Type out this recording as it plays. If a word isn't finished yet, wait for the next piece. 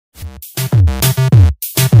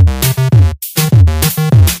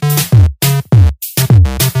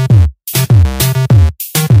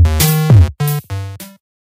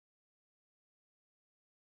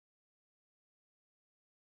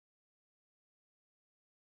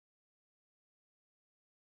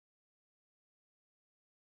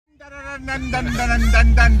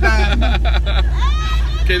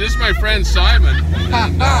Okay, this is my friend Simon.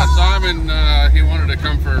 And, Simon, he wanted to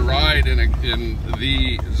come for a ride in the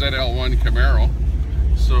ZL1 Camaro.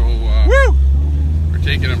 So we're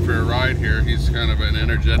taking him for a ride here. He's kind of an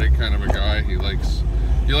energetic kind of a guy. He likes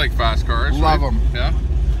fast cars. Love right? them. Yeah.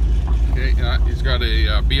 Okay. Yeah. He's got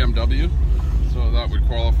a BMW, so that would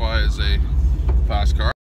qualify as a fast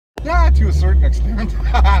car. Yeah, to a certain extent.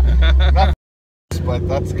 Not but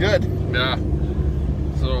that's good. Yeah.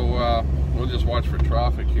 So we'll just watch for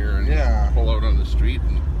traffic here and pull out on the street.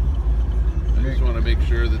 And I just want to make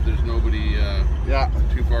sure that there's nobody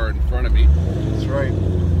too far in front of me. That's right.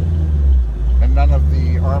 And none of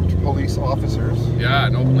the armed police officers. Yeah,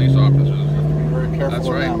 no police officers. Be very careful. That's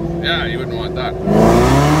right. of them. Yeah, you wouldn't want that.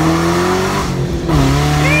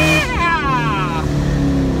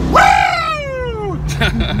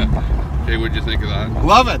 Okay, what'd you think of that?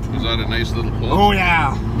 Love it. Was that a nice little pull? Oh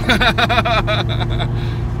yeah.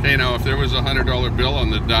 Hey, now if there was $100 bill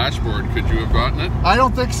on the dashboard, could you have gotten it? I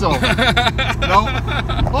don't think so. No.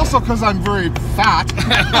 Also because I'm very fat.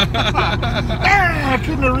 I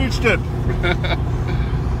couldn't have reached it.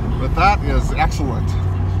 But that is excellent.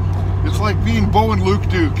 It's like being Bo and Luke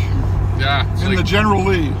Duke. Yeah. In the General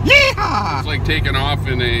Lee. Yeah. It's like taking off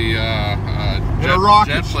in a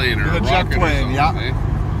rocket plane or a jet plane. Yeah. Eh?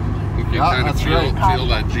 You can kind of feel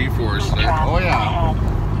that G-force there. Oh yeah.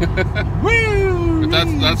 Woo! But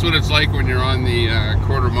that's what it's like when you're on the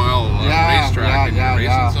quarter-mile racetrack and you're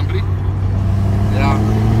racing somebody. Yeah.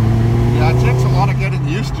 Yeah, it takes a lot of getting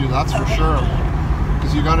used to, that's for sure.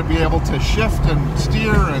 Because you got to be able to shift and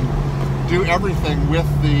steer and do everything with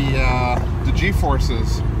the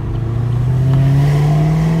G-forces.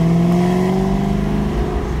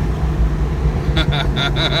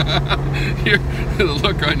 The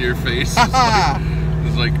look on your face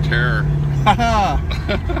is like terror.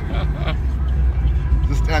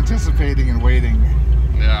 Just anticipating and waiting.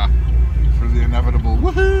 Yeah. For the inevitable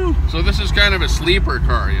woohoo! So this is kind of a sleeper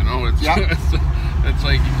car, you know? It's it's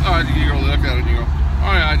like, oh, you go look at it and you go,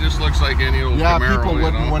 oh yeah, it just looks like any old Camaro, people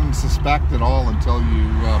wouldn't suspect at all until you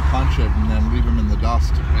punch it and then leave them in the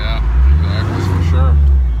dust. Yeah, exactly. That's for sure.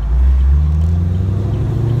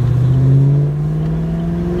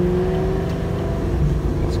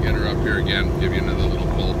 Let's get her up here again, give you another little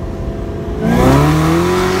pull.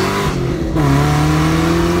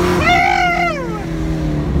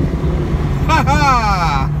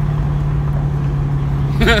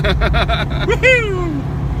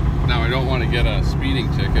 Now I don't want to get a speeding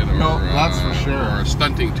ticket or that's for sure. Or a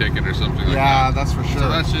stunting ticket or something like that. Yeah, that's for sure. So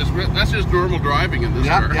that's just normal driving in this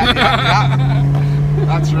car. Yeah.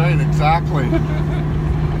 That's right, exactly. You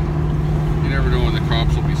never know when the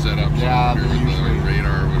cops will be set up. Yeah, they usually the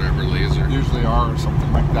radar or whatever laser. Usually are or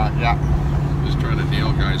something like that. Yeah. Just trying to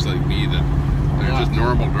nail guys like me that they're just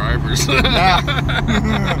normal drivers. Yeah.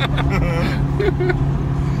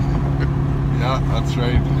 Yeah, that's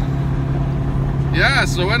right. Yeah,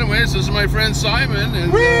 so anyways, this is my friend Simon,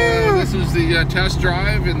 and this is the test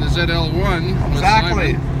drive in the ZL1 with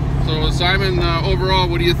Exactly. Simon. So Simon, overall,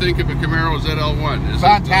 what do you think of a Camaro ZL1?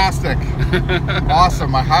 Fantastic.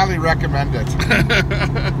 Awesome. I highly recommend it.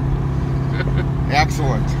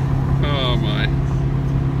 Excellent. Oh my.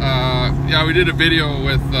 Yeah, we did a video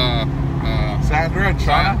with Sandra and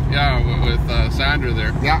China? with Sandra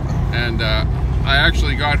there. Yeah. And I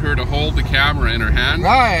actually got her to hold the camera in her hand. Oh,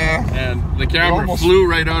 yeah. And the camera flew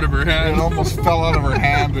right out of her hand. It almost fell out of her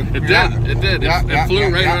hand. And, it did. It flew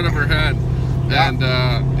right out of her hand. Yeah. And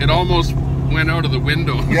it almost went out of the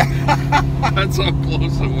window. Yeah. That's how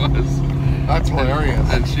close it was. That's hilarious.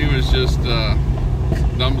 And she was just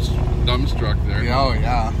dumbstruck there. Yeah, oh,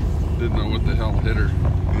 yeah. Didn't know what the hell hit her.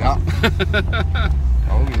 Yeah.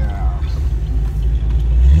 Oh, yeah.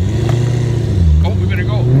 Oh, we better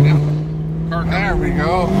go. Yeah. There we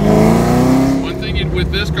go. One thing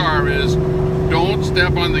with this car is don't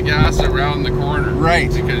step on the gas around the corner.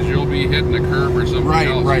 Right. Because you'll be hitting a curb or something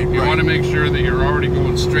else. You want to make sure that you're already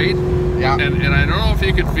going straight. Yeah. And I don't know if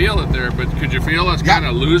you could feel it there, but could you feel us kind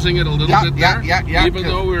of losing it a little bit there? Yeah. Even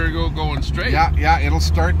though we were going straight. Yeah. It'll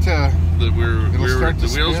start to. The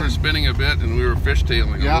wheels were spinning a bit, and we were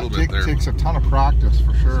fishtailing a little bit there. It takes a ton of practice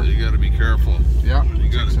for sure. So you got to be careful. Yeah. You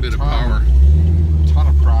got a bit of power. Ton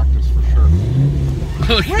of practice for sure.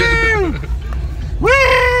 Woo! Woo!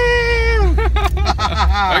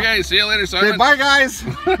 Okay, see you later, Simon. Okay, bye guys.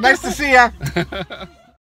 Nice to see ya.